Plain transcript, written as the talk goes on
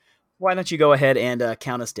why don't you go ahead and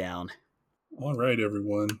count us down? All right,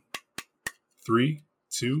 everyone. 3,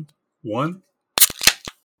 2, 1.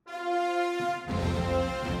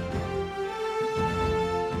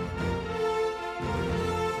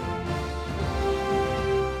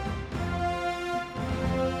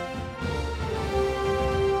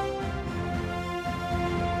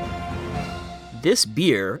 This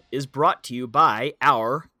beer is brought to you by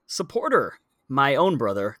our supporter, my own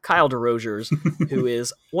brother, Kyle DeRogers, who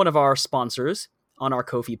is one of our sponsors on our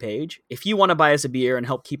Ko-fi page. If you want to buy us a beer and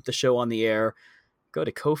help keep the show on the air, go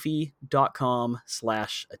to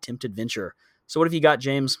kofi.com/attemptadventure. So what have you got,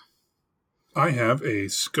 James? I have a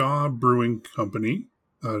Ska Brewing Company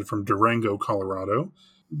from Durango, Colorado,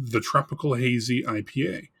 the Tropical Hazy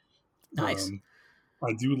IPA. Nice.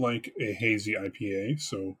 I do like a hazy IPA,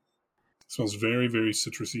 so it smells very, very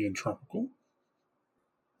citrusy and tropical.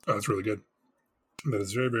 Oh, that's really good. That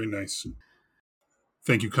is very, very nice.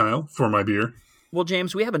 Thank you, Kyle, for my beer. Well,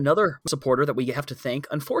 James, we have another supporter that we have to thank.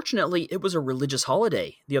 Unfortunately, it was a religious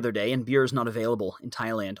holiday the other day, and beer is not available in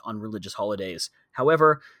Thailand on religious holidays.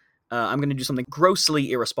 However, I'm going to do something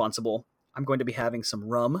grossly irresponsible. I'm going to be having some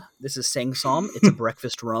rum. This is Sang Som. It's a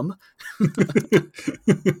breakfast rum.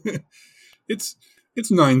 It's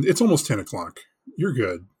 9. It's almost 10 o'clock. You're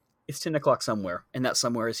good. It's 10 o'clock somewhere, and that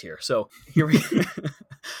somewhere is here. So here we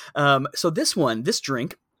so this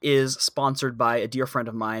drink is sponsored by a dear friend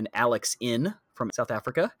of mine, Alex In from South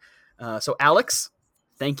Africa. So Alex,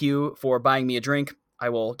 thank you for buying me a drink. I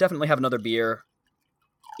will definitely have another beer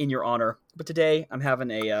in your honor. But today I'm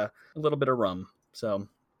having a little bit of rum. So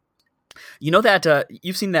you know that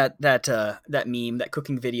you've seen that meme, that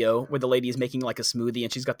cooking video where the lady is making like a smoothie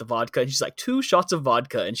and she's got the vodka and she's like 2 shots of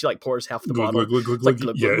vodka and she like pours half the bottle. Glug, glug, glug,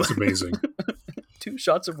 glug. Yeah, it's amazing. 2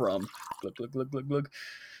 shots of rum. Glug, glug, glug, glug, glug.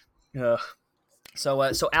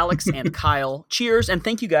 So Alex and Kyle, cheers, and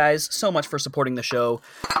thank you guys so much for supporting the show.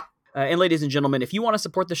 And ladies and gentlemen, if you want to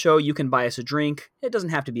support the show, you can buy us a drink. It doesn't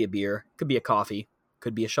have to be a beer. It could be a coffee.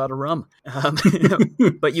 Could be a shot of rum.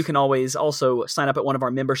 But you can always also sign up at one of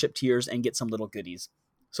our membership tiers and get some little goodies.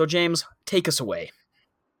 So James, take us away.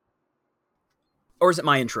 Or is it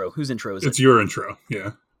my intro? Whose intro is it? It's your intro,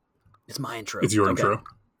 yeah. It's my intro. It's your intro.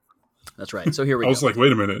 That's right. So here we go. I was like,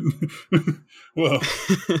 wait a minute. Well,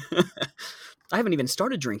 I haven't even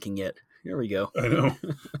started drinking yet. Here we go. I know.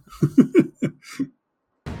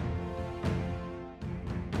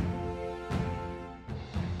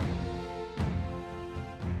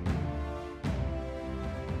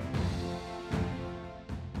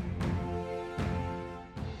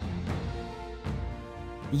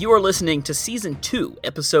 You are listening to Season 2,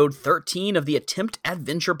 Episode 13 of the Attempt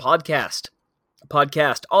Adventure Podcast. A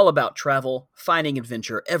podcast all about travel, finding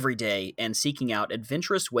adventure every day, and seeking out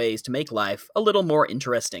adventurous ways to make life a little more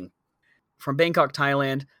interesting. From Bangkok,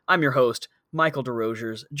 Thailand, I'm your host, Michael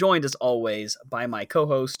DeRogers, joined as always by my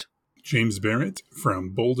co-host, James Barrett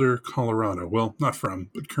from Boulder, Colorado. Well, not from,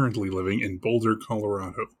 but currently living in Boulder,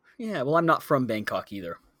 Colorado. Yeah, well, I'm not from Bangkok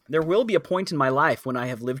either. There will be a point in my life when I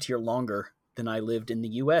have lived here longer than I lived in the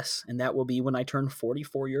U.S., and that will be when I turn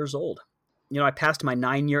 44 years old. You know, I passed my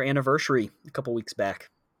 9-year anniversary a couple weeks back.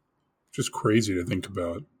 Just crazy to think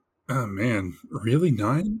about. Oh, man. Really?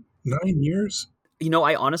 9 years? You know,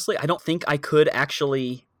 I don't think I could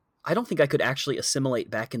actually assimilate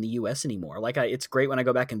back in the U.S. anymore. Like, it's great when I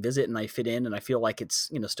go back and visit and I fit in and I feel like it's,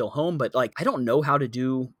 you know, still home, but like, I don't know how to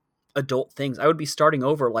do adult things. I would be starting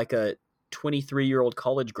over like a 23-year-old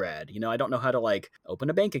college grad. You know, I don't know how to like open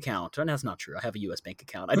a bank account. And that's not true. I have a US bank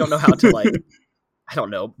account. I don't know how to like, I don't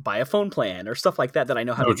know, buy a phone plan or stuff like that I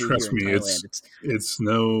know how to do trust here in me, Thailand.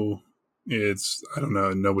 I don't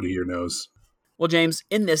know. Nobody here knows. Well, James,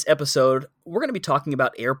 in this episode, we're going to be talking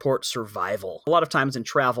about airport survival. A lot of times in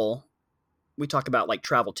travel, we talk about like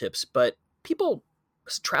travel tips, but people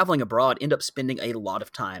traveling abroad end up spending a lot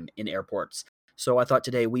of time in airports. So I thought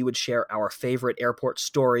today we would share our favorite airport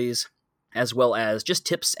stories, as well as just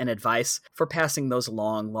tips and advice for passing those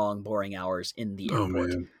long, boring hours in the airport. Oh,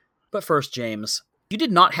 man. But first, James, you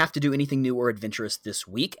did not have to do anything new or adventurous this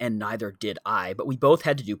week, and neither did I, but we both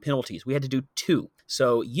had to do penalties. We had to do 2.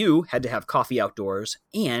 So you had to have coffee outdoors,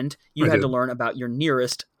 and you had to learn about your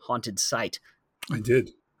nearest haunted site. I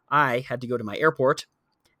did. I had to go to my airport,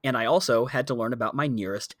 and I also had to learn about my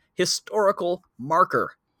nearest historical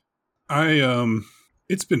marker.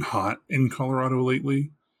 It's been hot in Colorado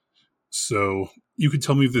lately. So you could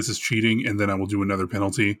tell me if this is cheating, and then I will do another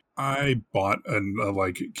penalty. I bought a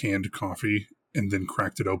canned coffee and then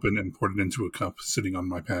cracked it open and poured it into a cup sitting on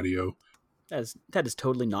my patio. That is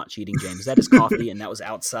totally not cheating, James. That is coffee, and that was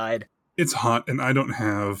outside. It's hot, and I don't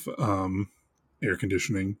have air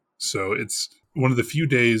conditioning, So it's one of the few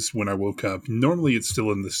days when I woke up. Normally it's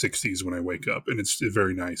still in the 60s when I wake up, and it's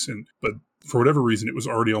very nice. But for whatever reason, it was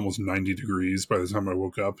already almost 90 degrees by the time I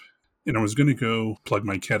woke up. And I was going to go plug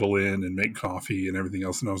my kettle in and make coffee and everything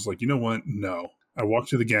else. And I was like, you know what? No. I walked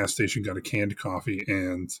to the gas station, got a canned coffee,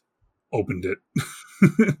 and opened it.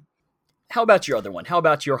 How about your other one? How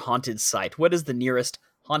about your haunted site? What is the nearest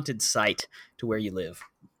haunted site to where you live?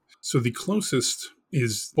 So the closest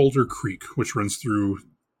is Boulder Creek, which runs through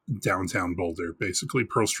downtown Boulder, basically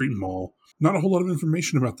Pearl Street Mall. Not a whole lot of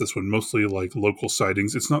information about this one, mostly like local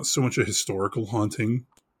sightings. It's not so much a historical haunting.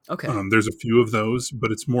 Okay. There's a few of those,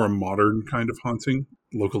 but it's more a modern kind of haunting,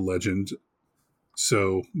 local legend.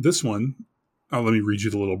 So this one, let me read you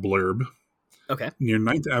the little blurb. Okay. Near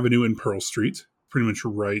 9th Avenue and Pearl Street, pretty much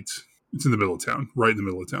right, it's in the middle of town, right in the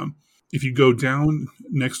middle of town. If you go down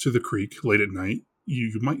next to the creek late at night,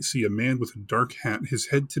 you might see a man with a dark hat, his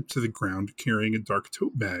head tipped to the ground, carrying a dark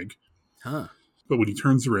tote bag. Huh. But when he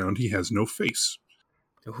turns around, he has no face.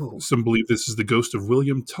 Ooh. Some believe this is the ghost of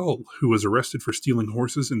William Tull, who was arrested for stealing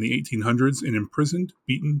horses in the 1800s and imprisoned,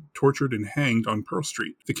 beaten, tortured, and hanged on Pearl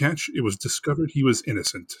Street. The catch, it was discovered he was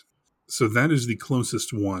innocent. So that is the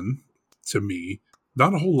closest one to me.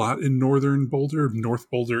 Not a whole lot in northern Boulder. North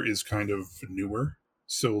Boulder is kind of newer,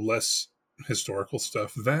 so less historical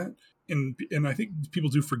stuff. That, and I think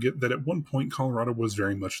people do forget that at one point Colorado was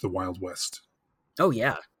very much the Wild West. Oh,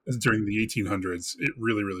 yeah. During the 1800s, it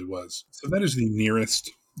really, really was. So that is the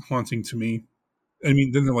nearest haunting to me. I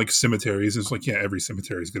mean, then they're like cemeteries. It's like, yeah, every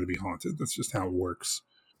cemetery is going to be haunted. That's just how it works.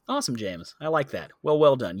 Awesome, James. I like that.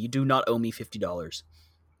 Well done. You do not owe me $50.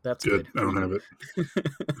 That's good. I don't have it.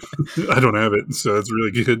 I don't have it, so it's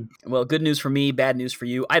really good. Well, good news for me, bad news for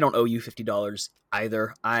you. I don't owe you $50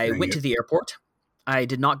 either. I went to the airport. I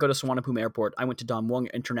did not go to Suvarnabhumi Airport. I went to Don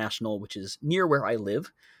Mueang International, which is near where I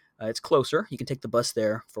live. It's closer. You can take the bus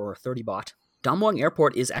there for 30 baht. Don Mueang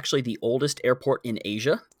Airport is actually the oldest airport in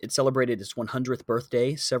Asia. It celebrated its 100th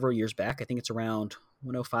birthday several years back. I think it's around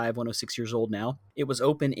 105, 106 years old now. It was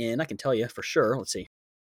open in, I can tell you for sure, let's see,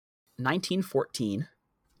 1914.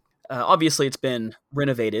 Obviously, it's been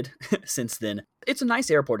renovated since then. It's a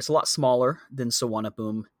nice airport. It's a lot smaller than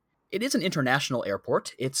Suvarnabhumi. It is an international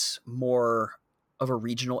airport. It's more of a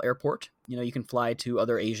regional airport. You know, you can fly to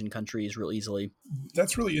other Asian countries real easily.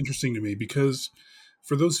 That's really interesting to me because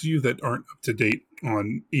for those of you that aren't up to date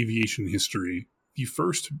on aviation history, the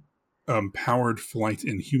first powered flight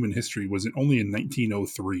in human history was only in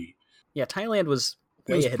 1903. Yeah, Thailand was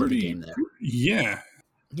way ahead of the game there. Yeah.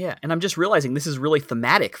 Yeah, and I'm just realizing this is really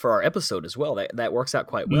thematic for our episode as well. That works out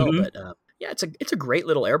quite well. Mm-hmm. But yeah, it's a great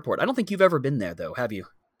little airport. I don't think you've ever been there, though, have you?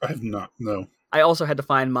 I have not, no. I also had to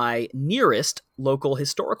find my nearest local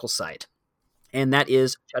historical site, and that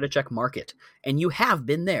is Chatuchak Market. And you have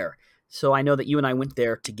been there. So I know that you and I went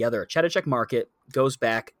there together. Chatuchak Market goes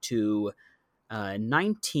back to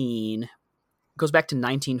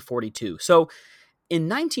 1942. So in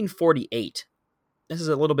 1948, this is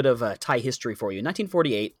a little bit of Thai history for you. In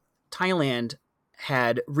 1948, Thailand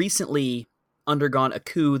had recently undergone a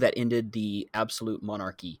coup that ended the absolute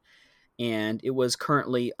monarchy. And it was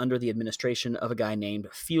currently under the administration of a guy named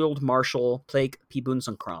Field Marshal Plaek Pibun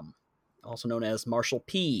Songkram, also known as Marshal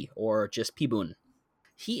P, or just Pibun.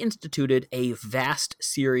 He instituted a vast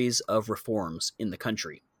series of reforms in the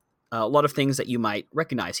country. A lot of things that you might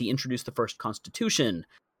recognize. He introduced the first constitution,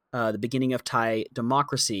 the beginning of Thai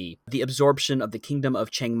democracy, the absorption of the Kingdom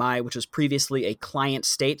of Chiang Mai, which was previously a client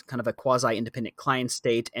state, kind of a quasi-independent client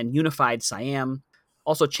state, and unified Siam.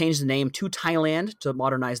 Also changed the name to Thailand to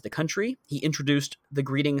modernize the country. He introduced the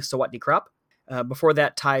greeting Sawat Krap. Before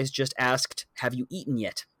that, Thais just asked, "Have you eaten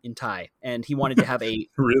yet?" in Thai. And he wanted to have an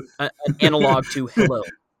analog to hello.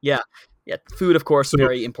 Yeah. Food, of course,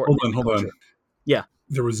 very important. Hold on. Yeah.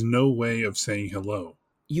 There was no way of saying hello.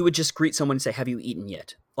 You would just greet someone and say, "Have you eaten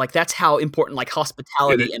yet?" Like, that's how important, like,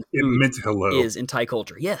 hospitality and food meant hello. is in Thai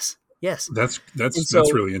culture. Yes. That's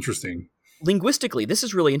really interesting. Linguistically, this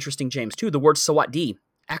is really interesting, James, too. The word Sawatdi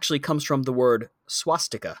actually comes from the word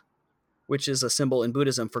swastika, which is a symbol in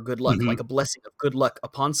Buddhism for good luck, like a blessing of good luck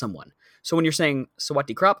upon someone. So when you're saying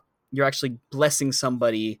Sawat Krap, you're actually blessing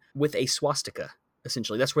somebody with a swastika,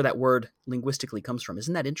 essentially. That's where that word linguistically comes from.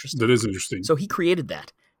 Isn't that interesting? That is interesting. So he created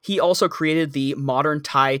that. He also created the modern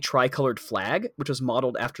Thai tricolored flag, which was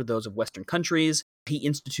modeled after those of Western countries. He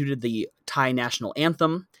instituted the Thai national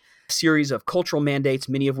anthem, a series of cultural mandates,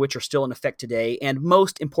 many of which are still in effect today. And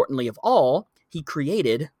most importantly of all, he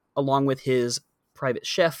created, along with his private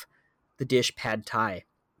chef, the dish Pad Thai.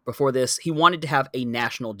 Before this, he wanted to have a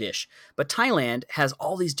national dish. But Thailand has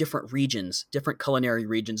all these different regions, different culinary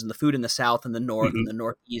regions, and the food in the south and the north and the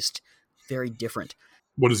northeast, very different.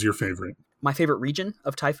 What is your favorite? My favorite region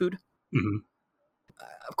of Thai food? Hmm.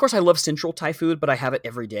 Of course, I love central Thai food, but I have it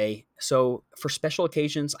every day. So for special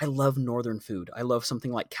occasions, I love northern food. I love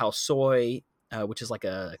something like khao soi, which is like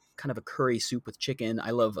a kind of a curry soup with chicken.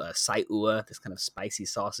 I love sai ua, this kind of spicy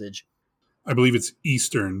sausage. I believe it's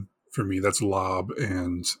Eastern for me. That's lob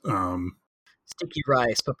and Sticky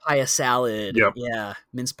rice, papaya salad, yep. yeah,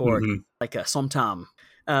 minced pork, Hmm. like a som tam.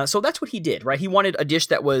 So that's what he did, right? He wanted a dish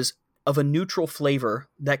that was of a neutral flavor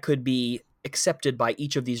that could be accepted by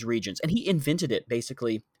each of these regions. And he invented it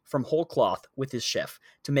basically from whole cloth with his chef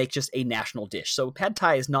to make just a national dish. So pad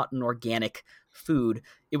thai is not an organic food.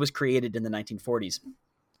 It was created in the 1940s.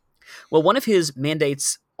 Well, one of his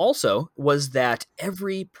mandates also was that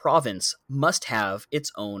every province must have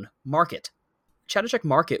its own market. Chatuchak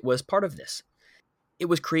Market was part of this. It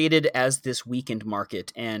was created as this weekend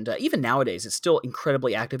market, and even nowadays, it's still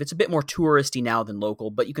incredibly active. It's a bit more touristy now than local,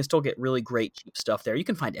 but you can still get really great cheap stuff there. You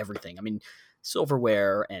can find everything. I mean,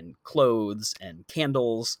 silverware and clothes and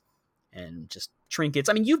candles and just trinkets.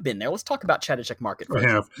 I mean, you've been there. Let's talk about Chatuchak Market for I a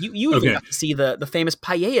second. have. You even Okay. got to see the famous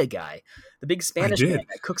paella guy, the big Spanish man did.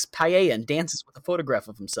 that cooks paella and dances with a photograph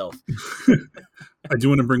of himself. I do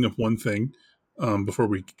want to bring up one thing before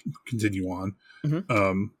we continue on.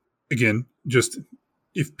 Mhm. Again, just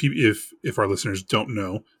if our listeners don't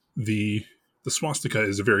know, the swastika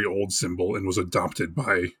is a very old symbol and was adopted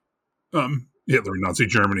by Hitler and Nazi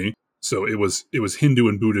Germany. So it was Hindu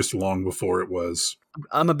and Buddhist long before it was.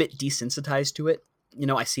 I'm a bit desensitized to it. You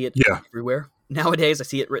know, I see it Yeah, everywhere. Nowadays, I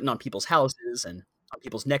see it written on people's houses and on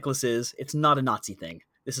people's necklaces. It's not a Nazi thing.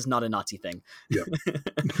 This is not a Nazi thing. yeah.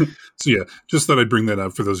 So yeah, just thought I'd bring that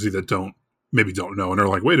up for those of you that maybe don't know and are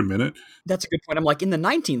like, wait a minute. That's a good point. I'm like, in the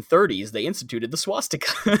 1930s, they instituted the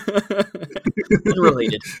swastika.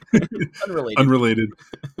 Unrelated. Unrelated. Unrelated.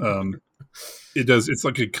 It's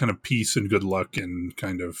like a kind of peace and good luck and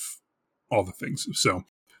kind of all the things. So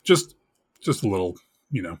just a little,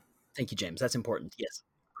 Thank you, James. That's important. Yes.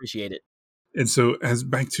 Appreciate it. And so as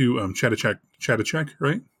back to Chatuchak,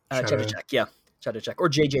 right? Chatuchak, yeah. Chatuchak. Or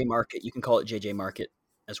JJ Market. You can call it JJ Market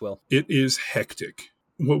as well. It is hectic.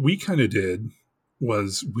 What we kind of did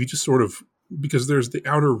was we just sort of, because there's the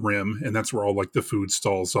outer rim and that's where all like the food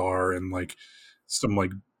stalls are and like some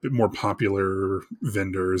like bit more popular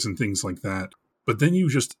vendors and things like that. But then you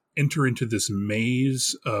just enter into this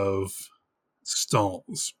maze of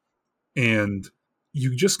stalls and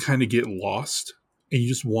you just kind of get lost and you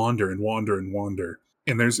just wander and wander and wander.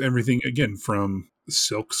 And there's everything again from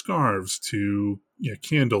silk scarves to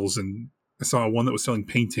candles, and I saw one that was selling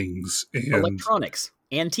paintings and electronics,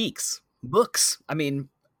 antiques, books. I mean,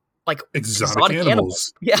 like exotic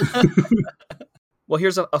animals. Yeah. Well,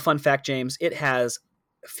 here's a fun fact, James. It has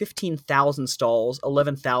 15,000 stalls,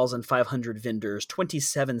 11,500 vendors,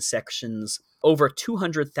 27 sections, over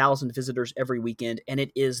 200,000 visitors every weekend, and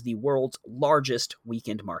it is the world's largest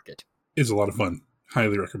weekend market. It's a lot of fun.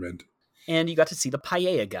 Highly recommend. And you got to see the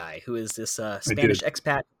paella guy, who is this Spanish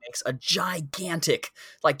expat who makes a gigantic,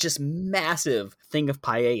 like just massive thing of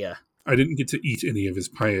paella. I didn't get to eat any of his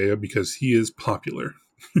paella because he is popular.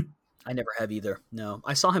 I never have either. No.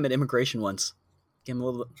 I saw him at immigration once. Give him a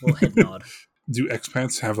little head nod. Do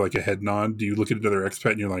expats have like a head nod? Do you look at another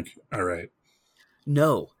expat and you're like, all right.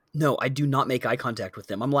 No, I do not make eye contact with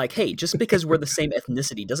them. I'm like, hey, just because we're the same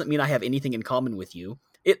ethnicity doesn't mean I have anything in common with you.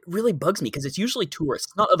 It really bugs me because it's usually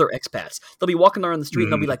tourists, not other expats. They'll be walking around the street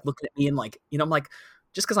and they'll be like looking at me and like, I'm like,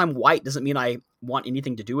 just because I'm white doesn't mean I want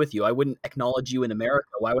anything to do with you. I wouldn't acknowledge you in America.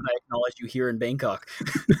 Why would I acknowledge you here in Bangkok?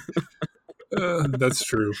 That's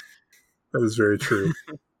true. That is very true.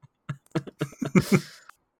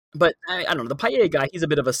 But I don't know. The paella guy, he's a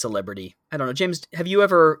bit of a celebrity. I don't know. James, have you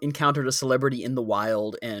ever encountered a celebrity in the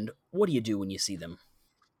wild, and what do you do when you see them?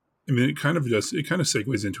 I mean, it kind of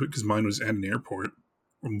segues into it because mine was at an airport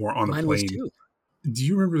or more on a plane. Mine was too. Do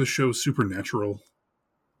you remember the show Supernatural?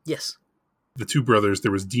 Yes. The two brothers,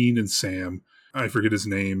 there was Dean and Sam. I forget his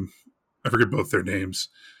name. I forget both their names.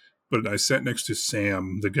 But I sat next to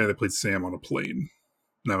Sam, the guy that played Sam, on a plane.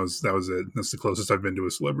 That was it. That's the closest I've been to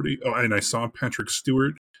a celebrity. Oh, and I saw Patrick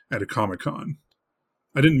Stewart at a Comic-Con.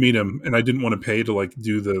 I didn't meet him, and I didn't want to pay to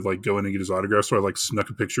do the go in and get his autograph, so I snuck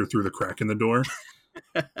a picture through the crack in the door.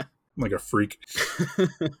 Like a freak.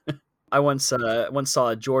 I once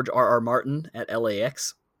saw George R.R. Martin at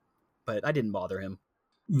LAX, but I didn't bother him.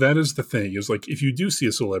 That is the thing. Is if you do see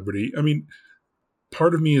a celebrity, I mean,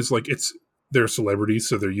 part of me is they're celebrities,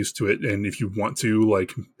 so they're used to it, and if you want to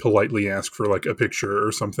politely ask for a picture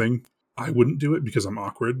or something, I wouldn't do it because I'm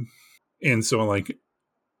awkward. And so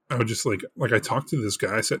I would just I talked to this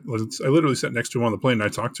guy. I literally sat next to him on the plane and I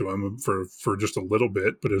talked to him for just a little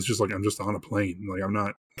bit, but it was just like, I'm just on a plane. Like, I'm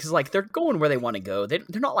not. Because like they're going where they want to go. They're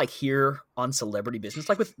not like here on celebrity business.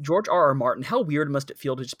 Like with George R.R. Martin, how weird must it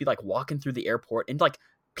feel to just be like walking through the airport and like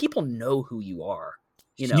people know who you are,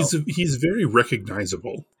 you know? He's very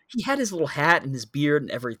recognizable. He had his little hat and his beard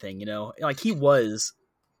and everything, you know? Like he was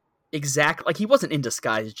like he wasn't in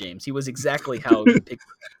disguise, James. He was exactly how you pictured.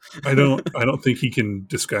 I don't think he can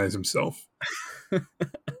disguise himself.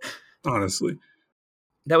 Honestly.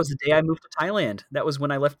 That was the day I moved to Thailand. That was when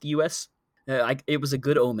I left the US. It was a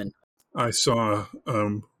good omen. I saw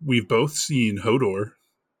we've both seen Hodor.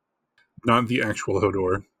 Not the actual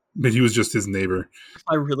Hodor, but he was just his neighbor.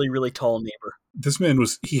 My really, really tall neighbor. This man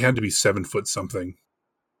he had to be 7 foot something.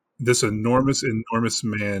 This enormous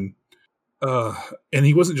man. And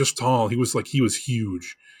he wasn't just tall, he was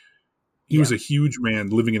huge. He was a huge man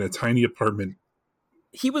living in a tiny apartment.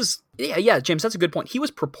 He was, yeah, James, that's a good point. He was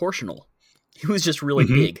proportional. He was just really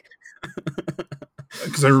big.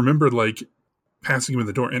 Because I remember like passing him in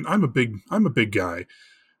the door, and I'm a big guy.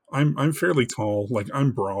 I'm fairly tall, like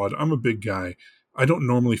I'm broad. I'm a big guy. I don't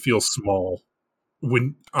normally feel small.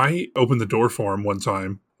 When I opened the door for him one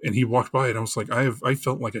time, and he walked by, and I was like, I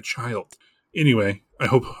felt like a child. Anyway, I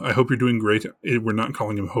hope you're doing great. We're not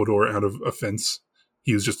calling him Hodor out of offense.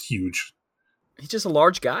 He was just huge. He's just a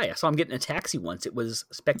large guy. I saw him get in a taxi once. It was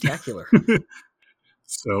spectacular.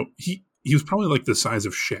 So he was probably like the size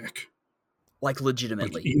of Shaq. Like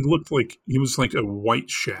legitimately. Like, he looked like he was like a white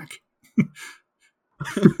Shaq.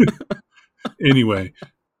 Anyway,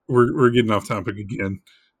 we're getting off topic again.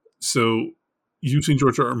 So you've seen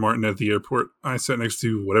George R.R. Martin at the airport. I sat next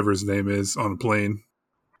to whatever his name is on a plane.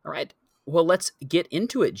 All right. Well, let's get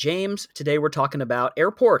into it, James. Today we're talking about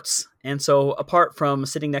airports. And so apart from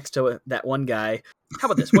sitting next to that one guy, how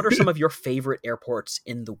about this? What are some of your favorite airports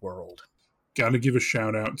in the world? Got to give a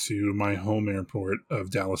shout out to my home airport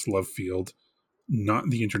of Dallas Love Field,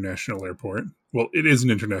 not the international airport. Well, it is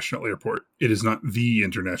an international airport. It is not the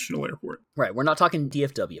international airport. Right. We're not talking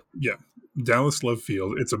DFW. Yeah. Dallas Love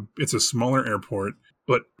Field. It's a smaller airport,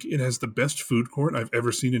 but it has the best food court I've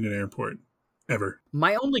ever seen in an airport. Ever.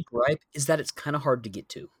 My only gripe is that it's kind of hard to get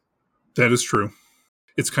to. That is true.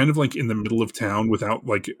 It's kind of like in the middle of town without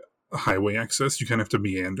like highway access. You kind of have to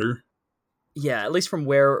meander. Yeah, at least from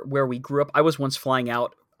where we grew up. I was once flying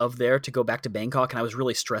out of there to go back to Bangkok, and I was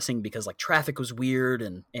really stressing because like traffic was weird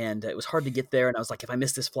and it was hard to get there. And I was like, if I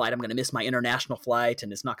miss this flight, I'm going to miss my international flight,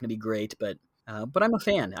 and it's not going to be great. But I'm a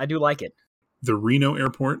fan. I do like it. The Reno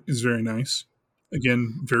airport is very nice.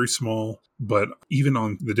 Again, very small, but even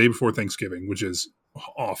on the day before Thanksgiving, which is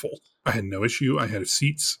awful, I had no issue. I had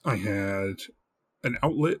seats. I had an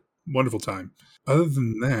outlet. Wonderful time. Other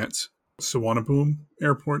than that, Suvarnabhumi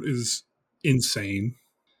Airport is insane.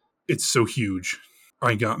 It's so huge.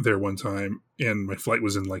 I got there one time, and my flight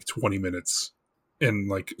was in like 20 minutes and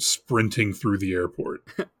like sprinting through the airport.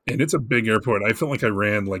 And it's a big airport. I felt like I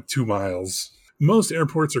ran like 2 miles. Most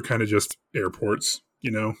airports are kind of just airports,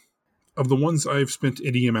 you know? Of the ones I've spent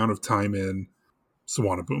any amount of time in,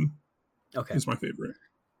 Suvarnabhumi is my favorite.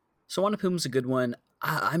 Suvarnabhumi's a good one.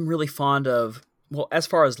 I'm really fond of, well, as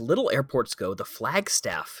far as little airports go, the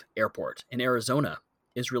Flagstaff Airport in Arizona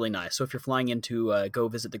is really nice. So if you're flying in to go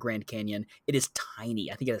visit the Grand Canyon, it is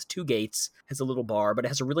tiny. I think it has 2 gates, has a little bar, but it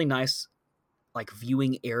has a really nice like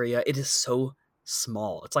viewing area. It is so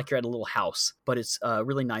small. It's like you're at a little house, but it's a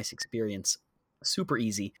really nice experience. Super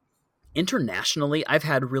easy. Internationally, I've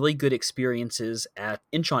had really good experiences at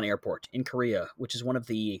Incheon Airport in Korea, which is one of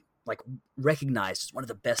the like recognized as one of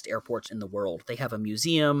the best airports in the world. They have a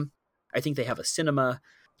museum. I think they have a cinema.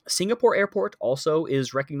 Singapore Airport also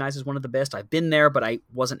is recognized as one of the best. I've been there, but I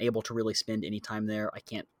wasn't able to really spend any time there. I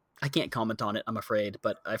can't comment on it, I'm afraid,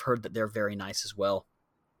 but I've heard that they're very nice as well.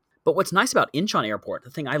 But what's nice about Incheon Airport,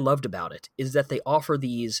 the thing I loved about it, is that they offer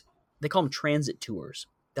these, they call them transit tours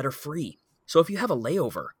that are free. So if you have a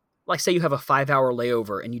layover, like say you have a 5-hour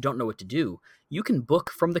layover and you don't know what to do, you can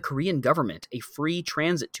book from the Korean government a free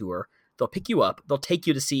transit tour. They'll pick you up. They'll take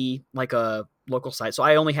you to see like a local site. So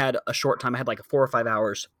I only had a short time. I had like 4 or 5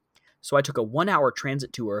 hours. So I took a 1-hour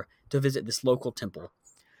transit tour to visit this local temple.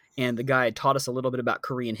 And the guide taught us a little bit about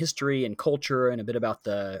Korean history and culture and a bit about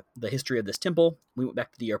the history of this temple. We went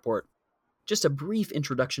back to the airport. Just a brief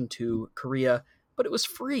introduction to Korea, but it was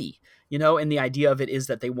free, you know, and the idea of it is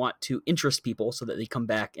that they want to interest people so that they come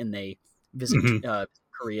back and they visit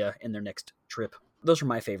Korea in their next trip. Those are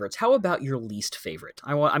my favorites. How about your least favorite?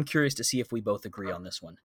 I'm curious to see if we both agree on this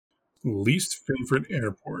one. Least favorite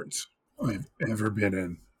airport I've ever been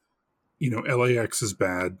in. You know, LAX is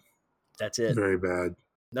bad. That's it. Very bad.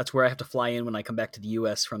 That's where I have to fly in when I come back to the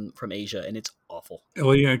US from Asia, and it's awful.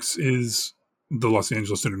 LAX is the Los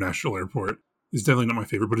Angeles International Airport. It's definitely not my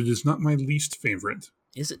favorite, but it is not my least favorite.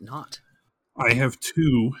 Is it not? I have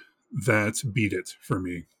two that beat it for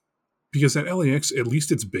me. Because at LAX, at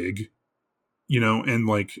least it's big, and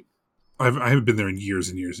like I haven't been there in years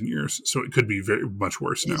and years and years, so it could be very much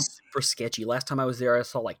worse now. It's super sketchy. Last time I was there, I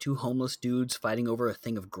saw like two homeless dudes fighting over a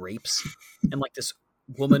thing of grapes, and like this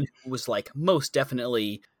woman who was like most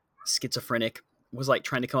definitely schizophrenic was like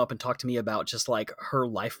trying to come up and talk to me about just like her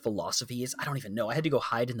life philosophies. I don't even know. I had to go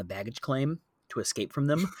hide in the baggage claim to escape from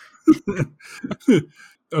them.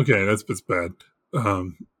 Okay, that's bad.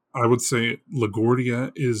 I would say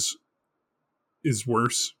LaGuardia is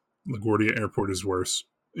worse. LaGuardia Airport is worse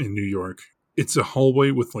in New York. It's a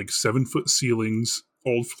hallway with like 7-foot ceilings,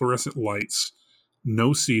 old fluorescent lights,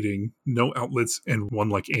 no seating, no outlets, and one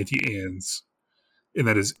like Auntie Anne's. And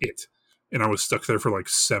that is it. And I was stuck there for like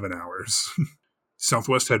 7 hours.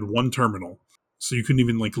 Southwest had one terminal, so you couldn't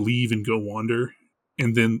even like leave and go wander.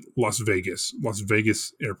 And then Las Vegas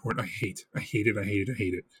Airport, I hate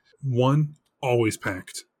it. One, always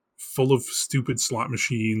packed, full of stupid slot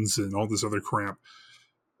machines and all this other crap.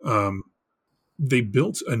 They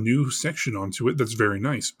built a new section onto it that's very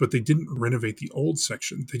nice, but they didn't renovate the old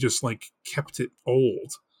section. They just like kept it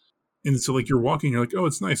old. And so like you're walking, you're like, oh,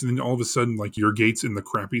 it's nice. And then all of a sudden, like your gate's in the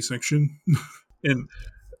crappy section. And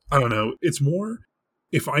I don't know, it's more,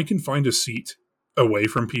 if I can find a seat away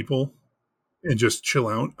from people and just chill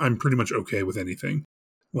out, I'm pretty much okay with anything.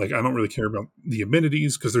 Like, I don't really care about the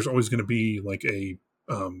amenities because there's always going to be like a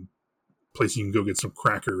place you can go get some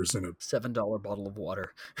crackers and a $7 bottle of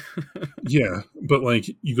water. Yeah, but like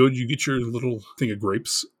you get your little thing of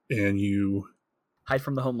grapes and you hide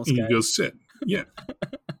from the homeless and guys. You go sit. Yeah.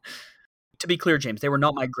 To be clear, James, they were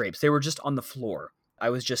not my grapes. They were just on the floor. I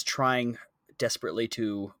was just trying desperately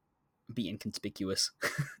to be inconspicuous.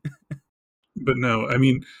 But no, I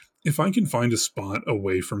mean, if I can find a spot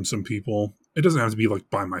away from some people, it doesn't have to be like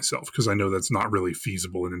by myself because I know that's not really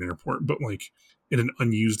feasible in an airport, but like in an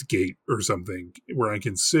unused gate or something where I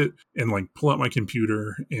can sit and like pull out my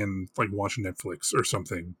computer and like watch Netflix or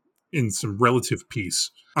something in some relative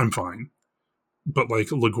peace, I'm fine. But like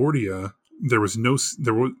LaGuardia, there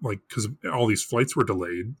were like, because all these flights were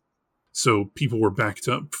delayed. So people were backed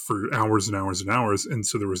up for hours and hours and hours. And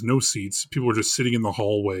so there was no seats. People were just sitting in the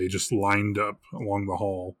hallway, just lined up along the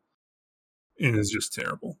hall. And it's just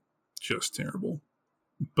terrible. Just terrible.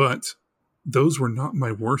 But those were not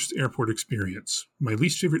my worst airport experience. My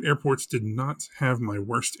least favorite airports did not have my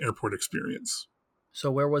worst airport experience.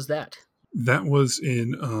 So where was that? That was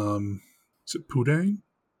in, is it Pudong?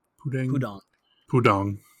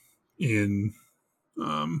 Pudong in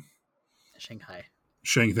Shanghai.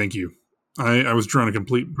 Thank you. I was drawing a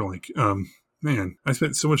complete blank. Man, I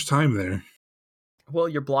spent so much time there. Well,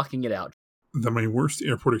 you're blocking it out. My worst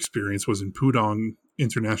airport experience was in Pudong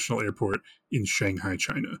International Airport in Shanghai,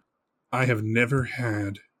 China. I have never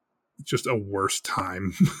had just a worse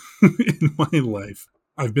time in my life.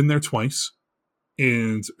 I've been there twice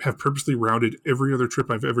and have purposely routed every other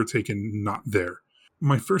trip I've ever taken not there.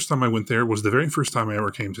 My first time I went there was the very first time I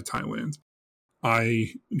ever came to Thailand. I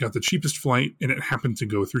got the cheapest flight and it happened to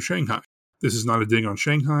go through Shanghai. This is not a dig on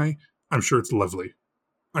Shanghai. I'm sure it's lovely.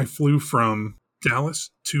 I flew from Dallas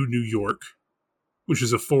to New York, which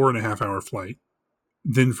is a 4.5-hour flight.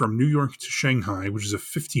 Then from New York to Shanghai, which is a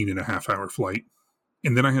 15.5-hour flight.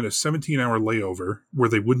 And then I had a 17-hour layover where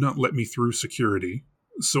they would not let me through security.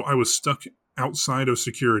 So I was stuck outside of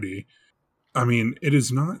security. I mean, it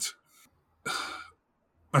is not...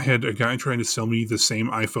 I had a guy trying to sell me the same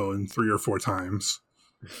iPhone 3 or 4 times.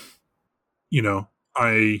 You know,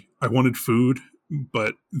 I wanted food,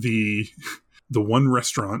 but the one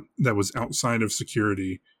restaurant that was outside of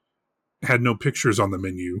security had no pictures on the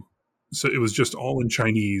menu. So it was just all in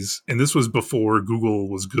Chinese. And this was before Google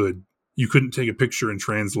was good. You couldn't take a picture and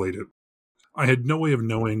translate it. I had no way of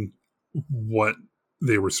knowing what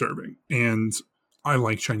they were serving. And I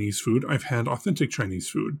like Chinese food. I've had authentic Chinese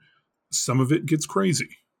food. Some of it gets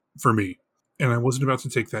crazy for me, and I wasn't about to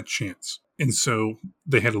take that chance. And so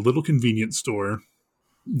they had a little convenience store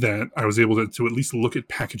that I was able to at least look at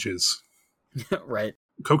packages. Right.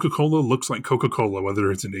 Coca-Cola looks like Coca-Cola,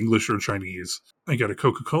 whether it's in English or Chinese. I got a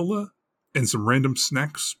Coca-Cola and some random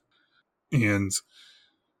snacks, and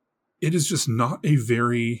it is just not a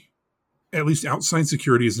very, at least outside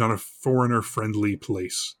security, is not a foreigner-friendly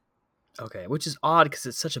place. Okay, which is odd because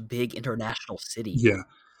it's such a big international city. Yeah,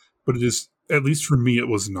 but it is, at least for me, it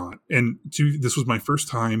was not. And this was my first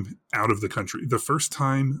time out of the country. The first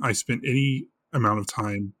time I spent any amount of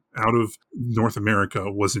time out of North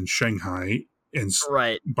America was in Shanghai and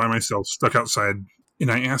Right. by myself, stuck outside.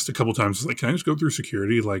 And I asked a couple times, like, can I just go through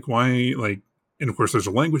security? Like, why? Like, and of course, there's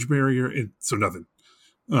a language barrier, so nothing.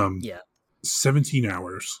 Yeah. 17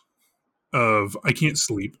 hours of I can't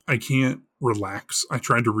sleep, I can't relax. I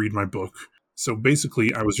tried to read my book. So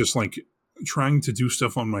basically, I was just like trying to do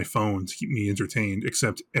stuff on my phone to keep me entertained,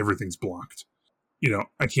 except everything's blocked.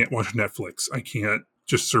 I can't watch Netflix. I can't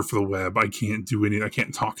just surf the web. I can't do I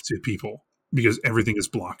can't talk to people because everything is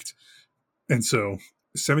blocked. And so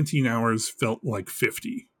 17 hours felt like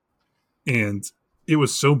 50. And it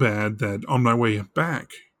was so bad that on my way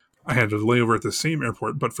back, I had to lay over at the same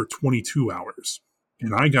airport, but for 22 hours.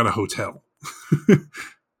 And I got a hotel.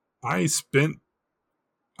 I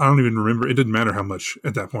don't even remember. It didn't matter how much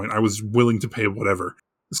at that point. I was willing to pay whatever.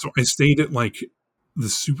 So I stayed at like the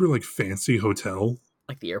super like fancy hotel.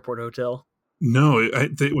 Like the airport hotel? No,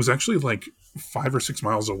 it was actually like 5 or 6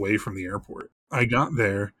 miles away from the airport. I got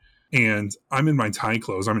there and I'm in my tie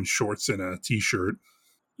clothes. I'm in shorts and a t-shirt.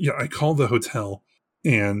 Yeah, I called the hotel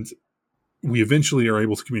and we eventually are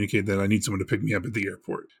able to communicate that I need someone to pick me up at the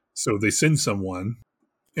airport. So they send someone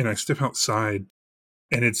and I step outside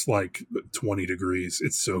and it's like 20 degrees.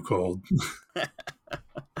 It's so cold.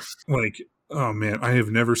 Like, oh man, I have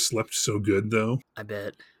never slept so good though. I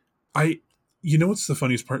bet. What's the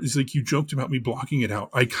funniest part is like you joked about me blocking it out.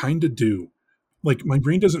 I kind of do. Like my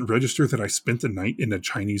brain doesn't register that I spent the night in a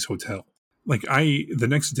Chinese hotel. Like the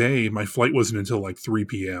next day, my flight wasn't until like 3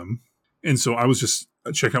 p.m. And so I was just,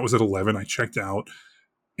 checkout was at 11. I checked out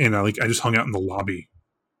and I just hung out in the lobby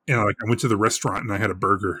and I went to the restaurant and I had a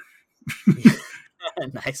burger.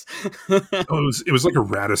 Nice. It was like a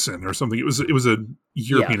Radisson or something. It was a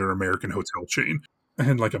European or American hotel chain. I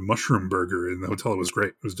had like a mushroom burger in the hotel. It was great.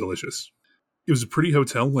 It was delicious. It was a pretty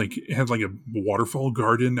hotel. Like it had like a waterfall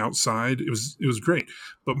garden outside. It was great.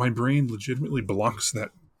 But my brain legitimately blocks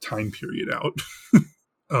that time period out.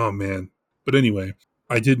 Oh man. But anyway,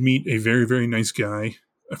 I did meet a very, very nice guy.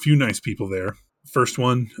 A few nice people there. First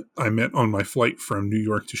one I met on my flight from New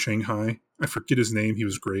York to Shanghai. I forget his name. He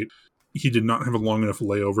was great. He did not have a long enough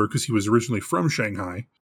layover because he was originally from Shanghai,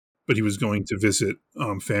 but he was going to visit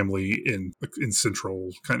family in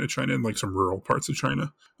central kind of China, in like some rural parts of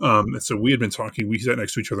China. And so we had been talking. We sat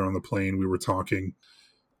next to each other on the plane. We were talking,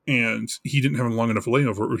 and he didn't have a long enough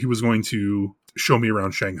layover, or he was going to show me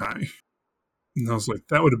around Shanghai. And I was like,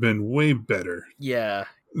 that would have been way better. Yeah.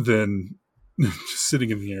 Than just sitting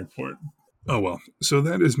in the airport. Oh well. So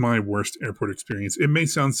that is my worst airport experience. It may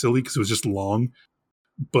sound silly because it was just long,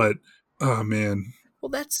 but oh man. Well,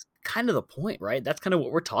 that's kind of the point, right? That's kind of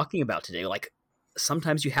what we're talking about today. Like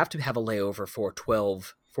sometimes you have to have a layover for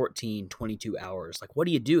 12, 14, 22 hours. Like what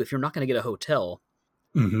do you do if you're not going to get a hotel?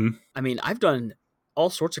 Mm-hmm. I mean, I've done all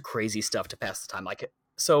sorts of crazy stuff to pass the time.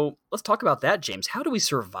 So let's talk about that, James. How do we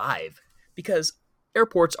survive? Because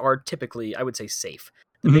airports are typically, I would say, safe.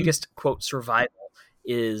 The biggest, quote, survival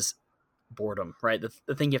is boredom, right?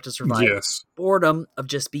 The thing you have to survive. Yes. Boredom of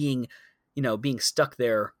just being stuck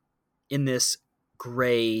there in this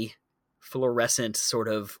gray, fluorescent sort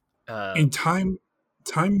of... and time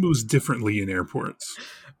moves differently in airports.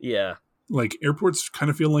 Yeah. Like, airports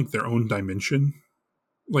kind of feel like their own dimension.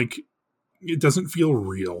 Like, it doesn't feel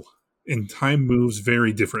real. And time moves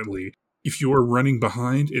very differently. If you are running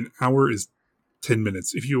behind, an hour is 10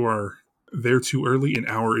 minutes. If you are there too early, an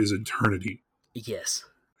hour is eternity. Yes.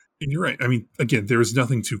 And you're right. I mean, again, there is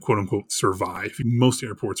nothing to quote unquote survive. Most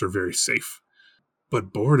airports are very safe,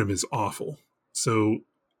 but boredom is awful. So,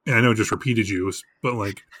 and I know I just repeated you, but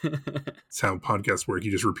like, it's how podcasts work.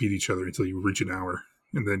 You just repeat each other until you reach an hour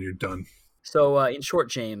and then you're done. So, in short,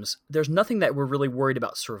 James, there's nothing that we're really worried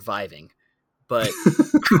about surviving, but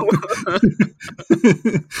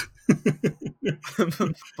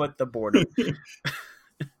but the boredom.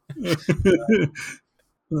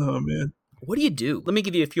 Oh man. What do you do? Let me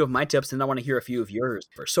give you a few of my tips, and I want to hear a few of yours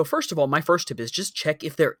first. So first of all, my first tip is just check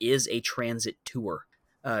if there is a transit tour.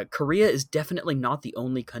 Korea is definitely not the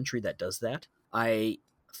only country that does that. I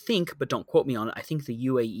think, but don't quote me on it, I think the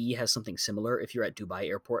UAE has something similar. If you're at Dubai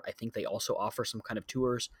Airport, I think they also offer some kind of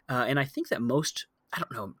tours. And I think that most, I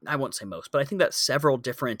don't know, I won't say most, but I think that several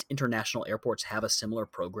different international airports have a similar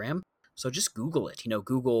program. So just Google it.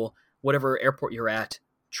 Google whatever airport you're at,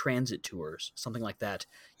 transit tours, something like that.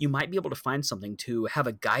 You might be able to find something to have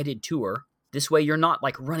a guided tour. This way you're not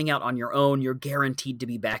like running out on your own. You're guaranteed to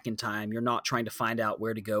be back in time. You're not trying to find out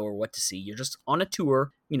where to go or what to see. You're just on a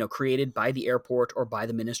tour, created by the airport or by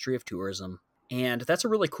the Ministry of Tourism. And that's a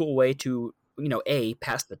really cool way to, A,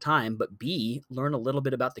 pass the time, but B, learn a little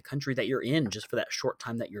bit about the country that you're in just for that short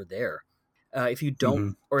time that you're there. If you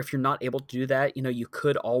don't, or if you're not able to do that, you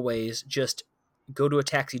could always just go to a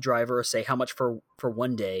taxi driver, say how much for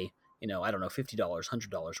one day, I don't know, $50,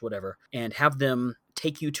 $100, whatever, and have them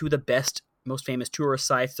take you to the best, most famous tourist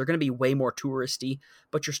sites. They're going to be way more touristy,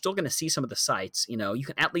 but you're still going to see some of the sites. You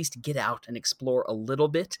can at least get out and explore a little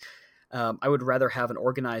bit. I would rather have an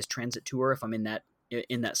organized transit tour if I'm in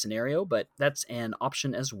that scenario, but that's an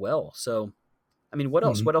option as well. So, I mean, what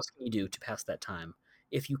else? Mhm. What else can you do to pass that time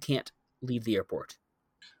if you can't leave the airport?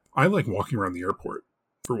 I like walking around the airport,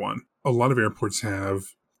 for one. A lot of airports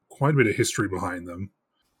have quite a bit of history behind them.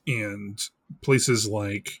 And places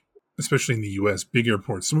like, especially in the US, big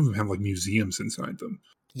airports, some of them have like museums inside them.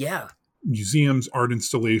 Yeah. Museums, art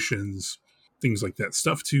installations, things like that.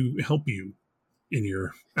 Stuff to help you in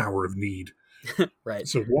your hour of need. Right.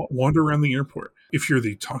 So wander around the airport. If you're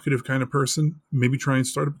the talkative kind of person, maybe try and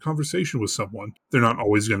start up a conversation with someone. They're not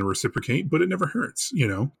always going to reciprocate, but it never hurts,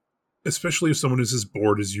 Especially if someone is as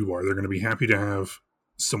bored as you are, they're going to be happy to have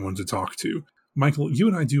someone to talk to. Michael, you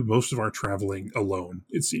and I do most of our traveling alone,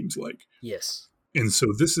 it seems like. Yes. And so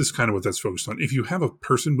this is kind of what that's focused on. If you have a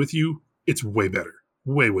person with you, it's way better.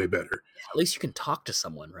 Way, way better. At least you can talk to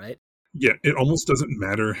someone, right? Yeah, it almost doesn't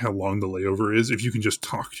matter how long the layover is if you can just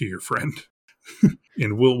talk to your friend.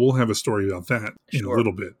 And we'll have a story about that in a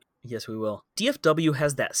little bit. Yes, we will. DFW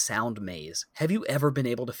has that sound maze. Have you ever been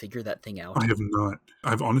able to figure that thing out? I have not.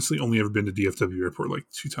 I've honestly only ever been to DFW Airport like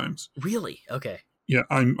 2 times. Really? Okay. Yeah,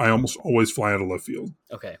 I almost always fly out of Love Field.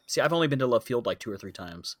 Okay. See, I've only been to Love Field like 2 or 3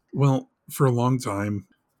 times. Well, for a long time,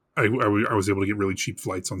 I was able to get really cheap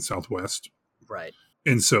flights on Southwest. Right.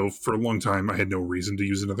 And so for a long time, I had no reason to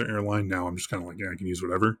use another airline. Now I'm just kind of like, yeah, I can use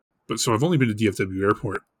whatever. But so I've only been to DFW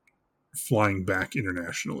Airport flying back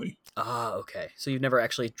internationally. Ah, okay. So you've never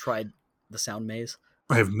actually tried the sound maze?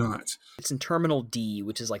 I have not. It's in Terminal D,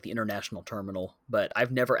 which is like the international terminal, but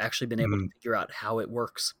I've never actually been able to figure out how it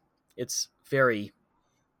works. It's very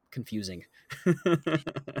confusing.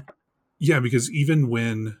 Yeah, because even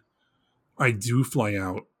when I do fly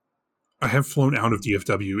out, I have flown out of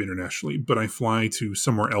DFW internationally, but I fly to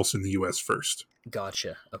somewhere else in the US first.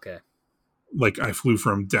 Gotcha. Okay. Like I flew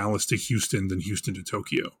from Dallas to Houston, then Houston to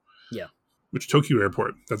Tokyo. Yeah. Which Tokyo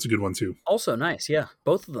Airport, that's a good one too. Also nice, yeah.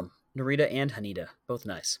 Both of them. Narita and Haneda, both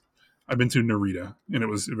nice. I've been to Narita, and it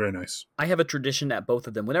was very nice. I have a tradition at both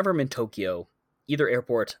of them. Whenever I'm in Tokyo, either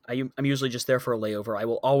airport, I'm usually just there for a layover. I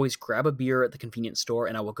will always grab a beer at the convenience store,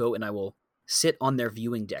 and I will go and I will sit on their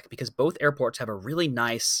viewing deck, because both airports have a really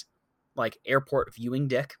nice, like, airport viewing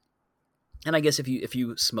deck. And I guess if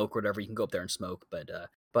you smoke or whatever, you can go up there and smoke.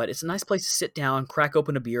 But it's a nice place to sit down, crack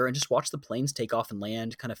open a beer, and just watch the planes take off and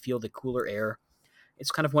land, kind of feel the cooler air. It's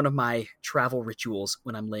kind of one of my travel rituals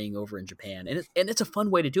when I'm laying over in Japan. And it's a fun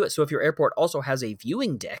way to do it. So if your airport also has a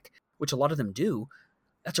viewing deck, which a lot of them do,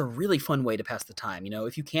 that's a really fun way to pass the time.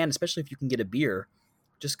 If you can, especially if you can get a beer,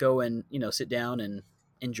 just go and, sit down and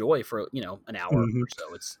enjoy for, an hour or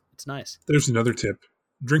so. It's nice. There's another tip.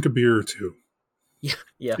 Drink a beer or two. Yeah.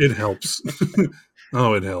 It helps.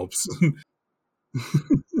 Oh, it helps.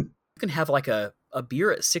 You can have like a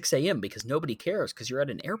beer at 6 a.m. because nobody cares because you're at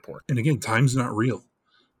an airport. And again, time's not real.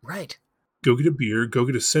 Right. Go get a beer, go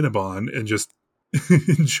get a Cinnabon, and just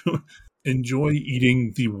enjoy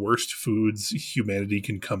eating the worst foods humanity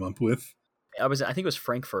can come up with. I think it was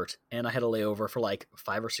Frankfurt, and I had a layover for like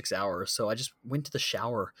 5 or 6 hours. So I just went to the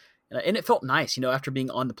shower, and it felt nice. After being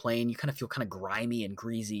on the plane, you kind of feel kind of grimy and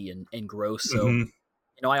greasy and gross. So,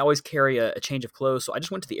 I always carry a change of clothes. So I just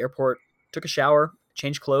went to the airport, took a shower,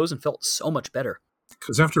 changed clothes, and felt so much better.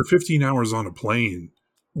 Because after 15 hours on a plane,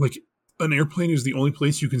 like, an airplane is the only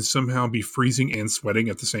place you can somehow be freezing and sweating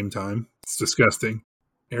at the same time. It's disgusting.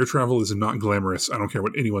 Air travel is not glamorous. I don't care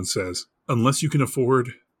what anyone says. Unless you can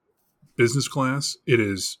afford business class, it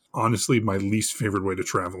is honestly my least favorite way to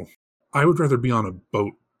travel. I would rather be on a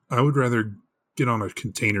boat. I would rather get on a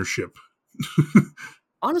container ship.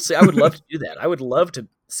 Honestly, I would love to do that. I would love to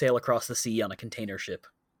sail across the sea on a container ship.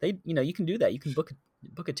 You can do that. You can book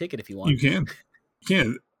a ticket if you want. You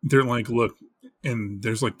can. They're like, look, and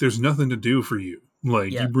there's nothing to do for you.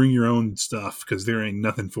 Like, you bring your own stuff because there ain't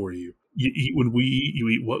nothing for you. You eat when we eat, you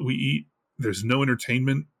eat what we eat. There's no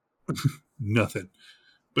entertainment, nothing.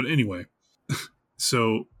 But anyway,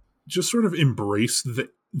 so just sort of embrace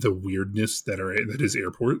the weirdness that is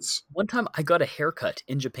airports. One time I got a haircut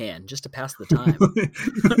in Japan just to pass the time.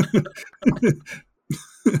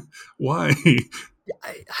 Why?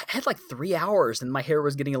 I had like 3 hours and my hair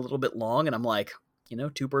was getting a little bit long, and I'm like,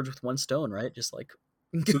 2 birds with 1 stone, right? Just like.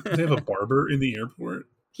 So they have a barber in the airport?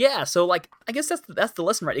 Yeah, so like I guess that's the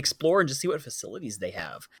lesson, right? Explore and just see what facilities they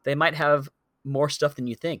have. They might have more stuff than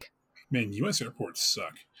you think. Man, U.S. airports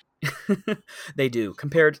suck. They do.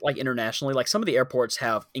 Compared like internationally, like some of the airports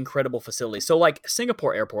have incredible facilities. So like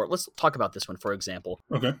Singapore Airport, let's talk about this one for example.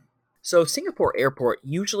 Okay. So Singapore Airport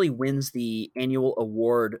usually wins the annual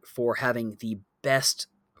award for having the best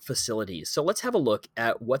facilities. So let's have a look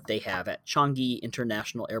at what they have at Changi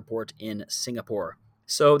International Airport in Singapore.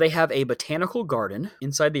 So they have a botanical garden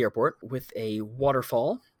inside the airport with a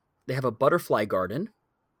waterfall. They have a butterfly garden.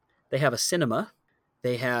 They have a cinema.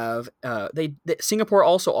 They have Singapore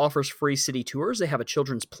also offers free city tours. They have a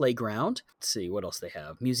children's playground. Let's see what else they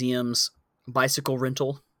have. Museums, bicycle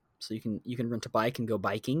rental, so you can rent a bike and go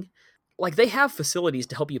biking. Like they have facilities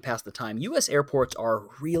to help you pass the time. U.S. airports are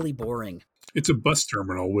really boring. It's a bus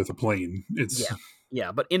terminal with a plane.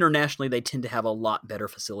 Yeah, but internationally they tend to have a lot better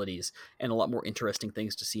facilities and a lot more interesting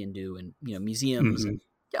things to see and do, and museums. And,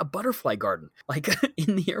 a butterfly garden like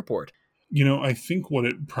in the airport. I think what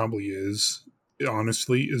it probably is,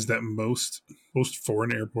 honestly, is that most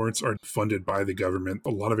foreign airports are funded by the government. A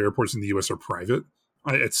lot of airports in the U.S. are private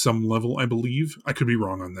at some level, I believe. I could be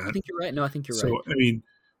wrong on that. I think you're right. No, I think you're right. So, I mean,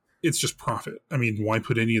 it's just profit. I mean, why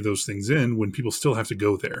put any of those things in when people still have to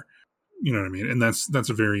go there? You know what I mean? And that's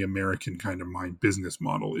a very American kind of business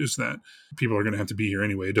model, is that people are going to have to be here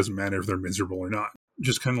anyway. It doesn't matter if they're miserable or not.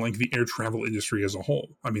 Just kind of like the air travel industry as a whole.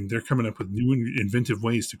 I mean, they're coming up with new and inventive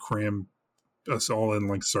ways to cram us all in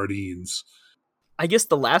like sardines. I guess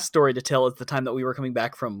the last story to tell is the time that we were coming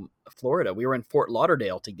back from Florida. We were in Fort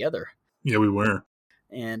Lauderdale together. Yeah, we were.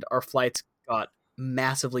 And our flights got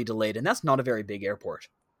massively delayed. And that's not a very big airport.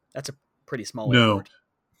 That's a pretty small airport.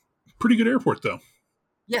 Pretty good airport, though.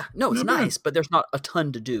 Yeah, no, it's nice, but there's not a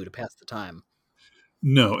ton to do to pass the time.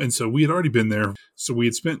 No, and so we had already been there. So we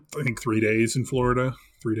had spent, I think, 3 days in Florida.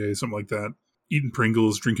 3 days, something like that. Eating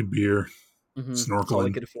Pringles, drinking beer, snorkeling. That's all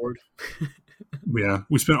we could afford. Yeah,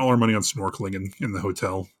 we spent all our money on snorkeling in the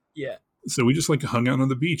hotel. Yeah. So we just like hung out on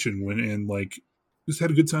the beach and went and like just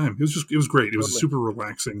had a good time. It was great. It was a super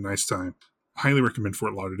relaxing, nice time. Highly recommend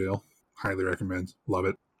Fort Lauderdale. Highly recommend. Love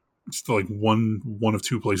it. It's like one of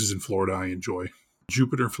two places in Florida I enjoy.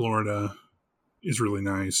 Jupiter, Florida is really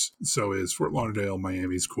nice. So is Fort Lauderdale.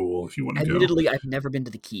 Miami's cool if you want to go. Admittedly, I've never been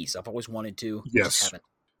to the Keys. I've always wanted to. Yes. Just haven't.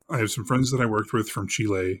 I have some friends that I worked with from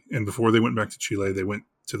Chile, and before they went back to Chile, they went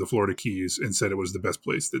to the Florida Keys and said it was the best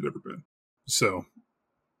place they'd ever been. So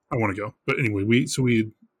I want to go. But anyway,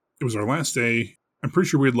 it was our last day. I'm pretty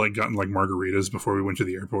sure we had like gotten like margaritas before we went to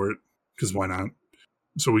the airport, because why not?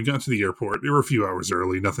 So we got to the airport. They were a few hours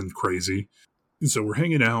early, nothing crazy. And so we're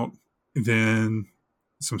hanging out, and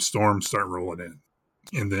some storms start rolling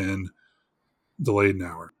in. And then delayed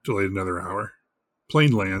another hour.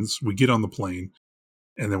 Plane lands, we get on the plane,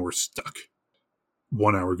 and then we're stuck.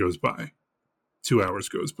 1 hour goes by. 2 hours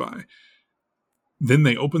goes by. Then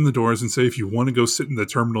they open the doors and say, if you want to go sit in the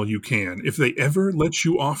terminal, you can. If they ever let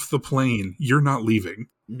you off the plane, you're not leaving.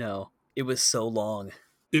 No, it was so long.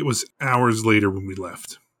 It was hours later when we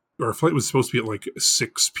left. Our flight was supposed to be at like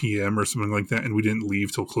 6 p.m. or something like that, and we didn't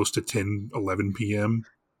leave till close to 10, 11 p.m.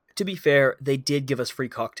 To be fair, they did give us free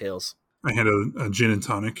cocktails. I had a gin and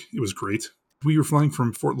tonic. It was great. We were flying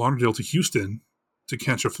from Fort Lauderdale to Houston to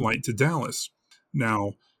catch a flight to Dallas.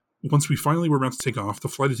 Now, once we finally were about to take off, the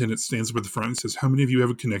flight attendant stands up at the front and says, how many of you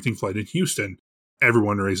have a connecting flight in Houston?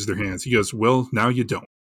 Everyone raises their hands. He goes, well, now you don't.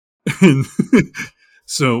 And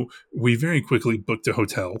so we very quickly booked a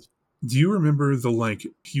hotel. Do you remember the like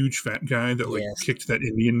huge fat guy that like kicked that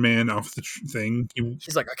Indian man off the thing?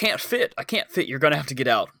 He's like, I can't fit. You're going to have to get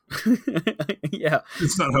out. Yeah.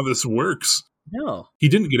 It's not how this works. No. He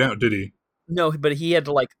didn't get out, did he? No, but he had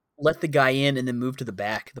to like let the guy in and then move to the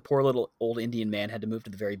back. The poor little old Indian man had to move to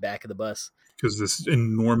the very back of the bus. Because this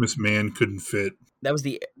enormous man couldn't fit. That was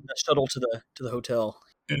the shuttle to the hotel.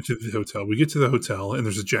 And to the hotel. We get to the hotel and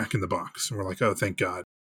there's a Jack in the Box. And we're like, oh, thank God.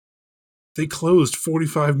 They closed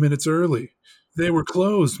 45 minutes early. They were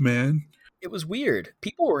closed, man. It was weird.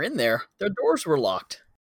 People were in there. Their doors were locked.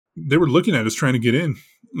 They were looking at us trying to get in.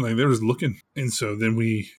 Like, they were just looking. And so then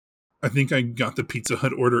I think I got the Pizza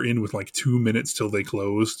Hut order in with like 2 minutes till they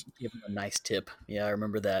closed. Give them a nice tip. Yeah, I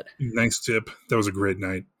remember that. Nice tip. That was a great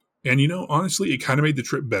night. And honestly, it kind of made the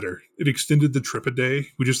trip better. It extended the trip a day.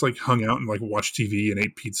 We just like hung out and like watched TV and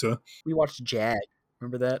ate pizza. We watched Jag.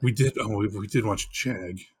 Remember that? We did. Oh, we did watch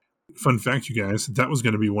Jag. Fun fact, you guys, that was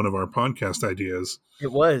going to be one of our podcast ideas. It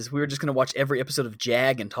was. We were just going to watch every episode of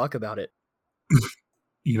Jag and talk about it.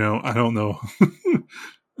 I don't know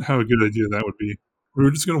how a good idea that would be. We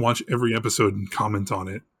were just going to watch every episode and comment on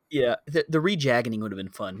it. Yeah, the re-jagging would have been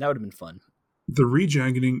fun. That would have been fun. The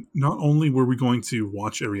re-jagging, not only were we going to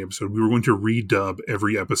watch every episode, we were going to redub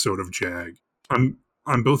every episode of Jag.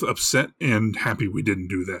 I'm both upset and happy we didn't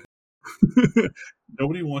do that.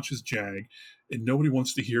 Nobody watches Jag, and nobody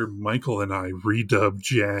wants to hear Michael and I redub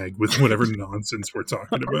Jag with whatever nonsense we're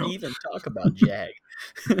talking Or about. even talk about Jag.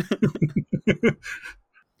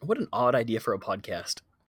 What an odd idea for a podcast.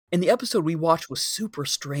 And the episode we watched was super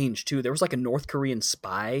strange, too. There was like a North Korean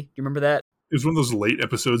spy. Do you remember that? It was one of those late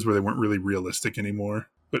episodes where they weren't really realistic anymore.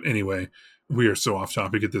 But anyway, we are so off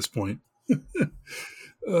topic at this point.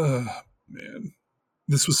 Man.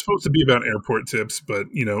 This was supposed to be about airport tips, but,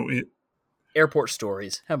 Airport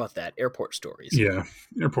stories. How about that? Airport stories. Yeah,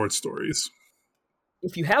 airport stories.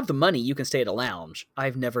 If you have the money, you can stay at a lounge.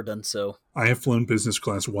 I've never done so. I have flown business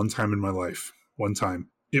class one time in my life. One time.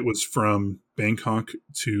 It was from Bangkok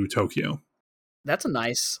to Tokyo. That's a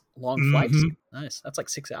nice long flight. Nice. That's like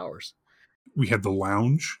 6 hours. We had the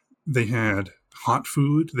lounge. They had hot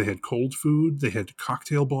food. They had cold food. They had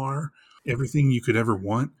cocktail bar. Everything you could ever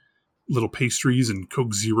want. Little pastries and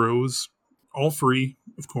Coke Zeros. All free,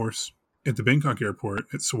 of course. At the Bangkok airport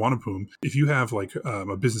at Suvarnabhumi, if you have like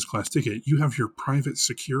a business class ticket, you have your private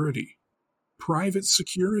security. Private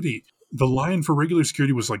security. The line for regular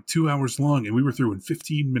security was like 2 hours long, and we were through in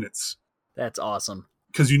 15 minutes. That's awesome.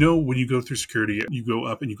 Because when you go through security, you go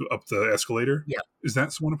up and you go up the escalator. Yeah. Is that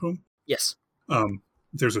Suvarnabhumi? Yes.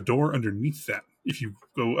 There's a door underneath that. If you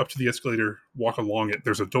go up to the escalator, walk along it,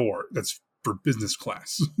 there's a door that's for business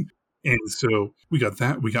class. And so we got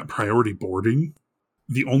that. We got priority boarding.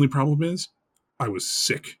 The only problem is I was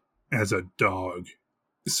sick as a dog,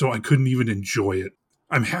 so I couldn't even enjoy it.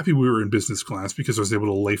 I'm happy we were in business class because I was able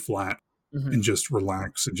to lay flat and just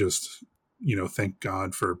relax and just, thank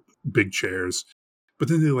God for big chairs. But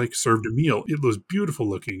then they served a meal. It was beautiful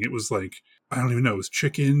looking. It was I don't even know, it was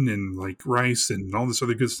chicken and rice and all this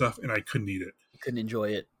other good stuff, and I couldn't eat it. Couldn't enjoy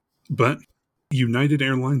it. But United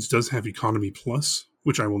Airlines does have Economy Plus,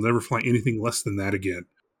 which I will never fly anything less than that again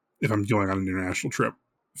if I'm going on an international trip.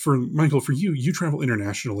 For Michael, for you travel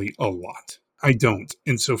internationally a lot. I don't.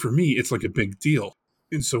 And so for me, it's like a big deal.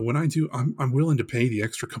 And so when I do, I'm willing to pay the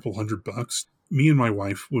extra couple $100. Me and my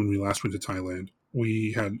wife, when we last went to Thailand,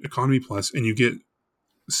 we had Economy Plus, and you get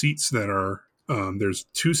seats that are, there's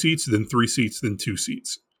 2 seats, then 3 seats, then 2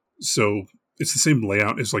 seats. So it's the same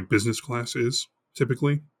layout as business class is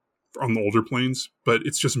typically on the older planes, but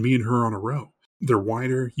it's just me and her on a row. They're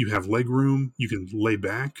wider. You have leg room. You can lay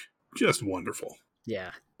back. Just wonderful.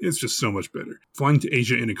 Yeah. It's just so much better. Flying to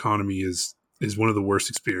Asia in economy is one of the worst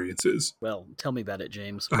experiences. Well, tell me about it,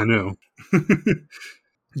 James. I know.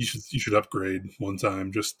 You should upgrade one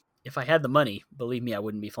time. Just if I had the money, believe me, I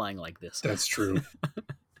wouldn't be flying like this. That's true.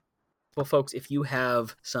 Well, folks, if you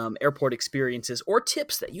have some airport experiences or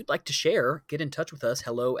tips that you'd like to share, get in touch with us.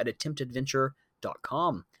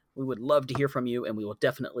 hello@attemptadventure.com. We would love to hear from you, and we will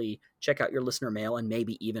definitely check out your listener mail and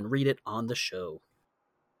maybe even read it on the show.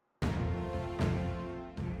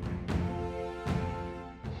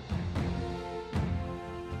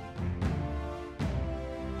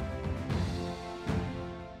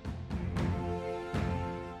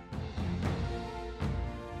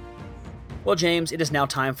 Well, James, it is now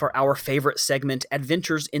time for our favorite segment,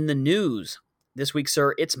 Adventures in the News. This week,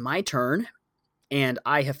 sir, it's my turn, and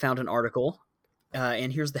I have found an article,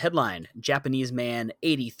 and here's the headline. Japanese man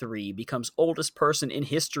 83 becomes oldest person in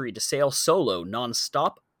history to sail solo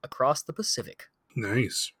nonstop across the Pacific.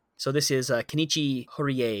 Nice. So this is Kenichi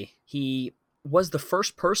Horie. He was the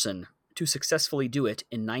first person to successfully do it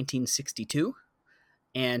in 1962,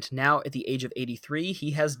 and now at the age of 83,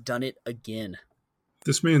 he has done it again.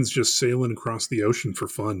 This man's just sailing across the ocean for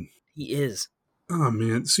fun. He is. Oh,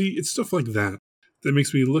 man. See, it's stuff like that that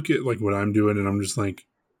makes me look at what I'm doing, and I'm just like,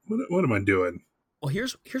 what am I doing? Well,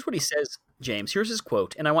 here's what he says, James. Here's his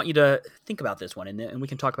quote, and I want you to think about this one, and we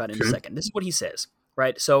can talk about it in a second. This is what he says,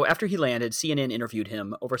 right? So after he landed, CNN interviewed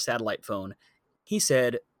him over satellite phone. He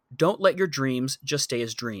said, "Don't let your dreams just stay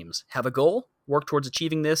as dreams. Have a goal, work towards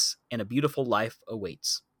achieving this, and a beautiful life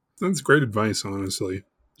awaits." That's great advice, honestly.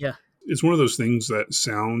 Yeah. It's one of those things that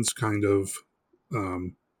sounds kind of,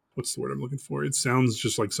 what's the word I'm looking for? It sounds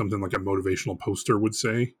just like something like a motivational poster would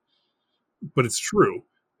say, but it's true.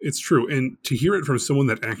 It's true. And to hear it from someone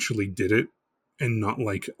that actually did it and not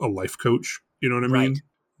like a life coach, you know what I mean?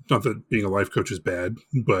 Not that being a life coach is bad,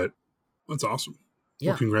 but that's awesome.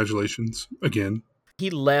 Yeah. Well, congratulations again. He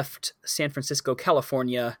left San Francisco,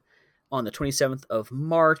 California on the 27th of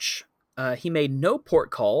March. He made no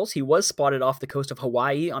port calls. He was spotted off the coast of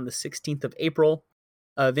Hawaii on the 16th of April.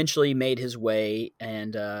 Eventually made his way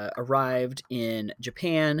and arrived in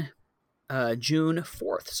Japan June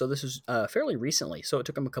 4th. So this was fairly recently. So it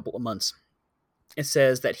took him a couple of months. It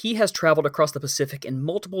says that he has traveled across the Pacific in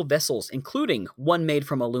multiple vessels, including one made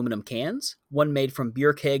from aluminum cans, one made from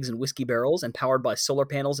beer kegs and whiskey barrels, and powered by solar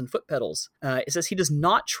panels and foot pedals. It says he does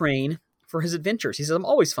not train for his adventures. He says, I'm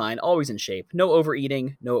always fine, always in shape. No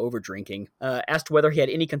overeating, no overdrinking. Asked whether he had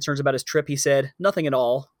any concerns about his trip, he said, nothing at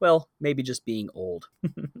all. Well, maybe just being old.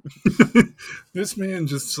 This man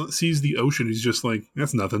just sees the ocean. He's just like,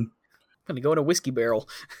 that's nothing. I'm going to go in a whiskey barrel.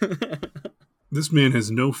 This man has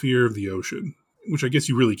no fear of the ocean, which I guess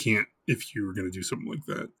you really can't if you were going to do something like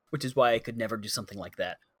that. Which is why I could never do something like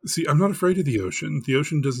that. See, I'm not afraid of the ocean. The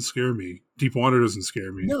ocean doesn't scare me. Deep water doesn't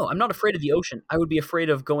scare me. No, I'm not afraid of the ocean. I would be afraid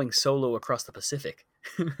of going solo across the Pacific.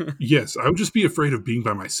 Yes, I would just be afraid of being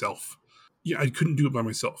by myself. Yeah, I couldn't do it by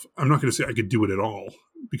myself. I'm not going to say I could do it at all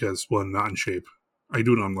because, well, I'm not in shape. I could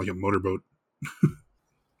do it on like a motorboat.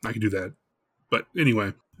 I could do that. But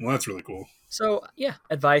anyway, well, that's really cool. So, yeah,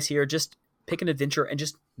 advice here, just pick an adventure and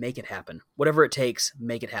just make it happen. Whatever it takes,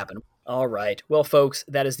 make it happen. All right. Well, folks,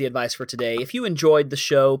 that is the advice for today. If you enjoyed the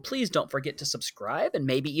show, please don't forget to subscribe and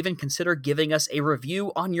maybe even consider giving us a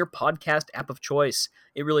review on your podcast app of choice.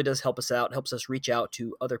 It really does help us out, helps us reach out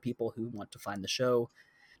to other people who want to find the show.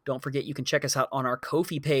 Don't forget you can check us out on our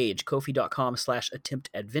Ko-fi page,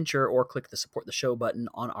 kofi.com/attemptadventure, or click the support the show button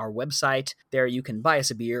on our website. There you can buy us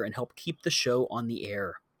a beer and help keep the show on the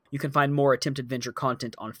air. You can find more Attempt Adventure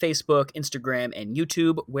content on Facebook, Instagram, and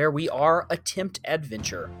YouTube, where we are Attempt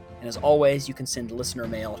Adventure. And as always, you can send listener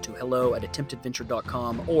mail to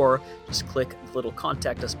hello@attemptadventure.com, or just click the little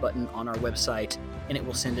contact us button on our website, and it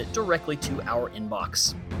will send it directly to our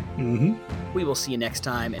inbox. Mm-hmm. We will see you next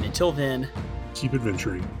time, and until then, keep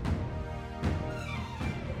adventuring.